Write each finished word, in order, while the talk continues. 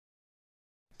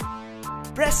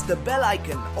Press the bell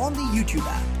icon on the YouTube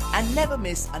app and never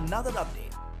miss another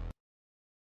update.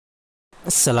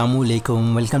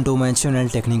 अस्सलामुअलैकुम, welcome to my channel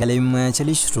technically में।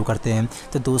 चलिए शुरू करते हैं।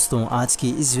 तो दोस्तों, आज की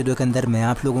इस वीडियो के अंदर मैं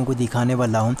आप लोगों को दिखाने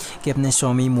वाला हूं कि अपने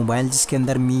Xiaomi मोबाइल जिसके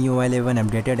अंदर MIUI 11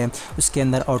 अपडेटेड है उसके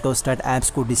अंदर ऑटो स्टार्ट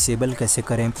ऐप्स को डिसेबल कैसे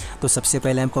करें। तो सबसे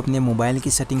पहले आपको अपने मोबाइल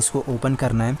की सेटिंग्स को ओपन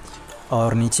करना है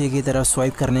और नीचे की तरफ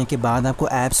स्वाइप करने के बाद आपको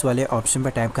ऐप्स वाले ऑप्शन पर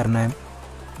टैप करना है।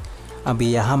 अभी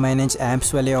यहाँ मैनेज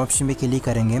ऐप्स वाले ऑप्शन पे क्लिक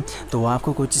करेंगे तो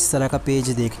आपको कुछ इस तरह का पेज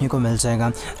देखने को मिल जाएगा।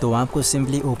 तो आपको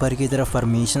सिंपली ऊपर की तरफ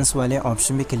परमिशंस वाले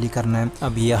ऑप्शन पे क्लिक करना है।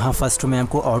 अभी यहाँ फर्स्ट में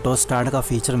आपको ऑटो स्टार्ट का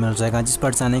फीचर मिल जाएगा, जिस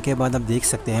पर जाने के बाद आप देख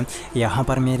सकते हैं यहाँ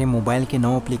पर मेरे मोबाइल के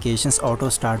 9 एप्लीकेशंस ऑटो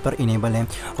स्टार्ट पर इनेबल हैं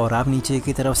और आप नीचे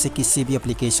की तरफ से किसी भी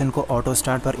एप्लीकेशन को ऑटो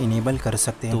स्टार्ट पर इनेबल कर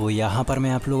सकते हैं। तो यहाँ पर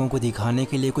मैं आप लोगों को दिखाने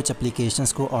के लिए कुछ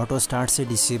एप्लीकेशंस को ऑटो स्टार्ट से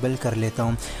डिसेबल कर लेता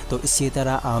हूँ। तो इसी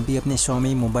तरह आप भी अपने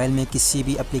Xiaomi मोबाइल में किसी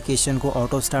भी एप्लीकेशन को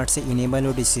ऑटो स्टार्ट से इनेबल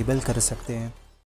और डिसेबल कर सकते हैं।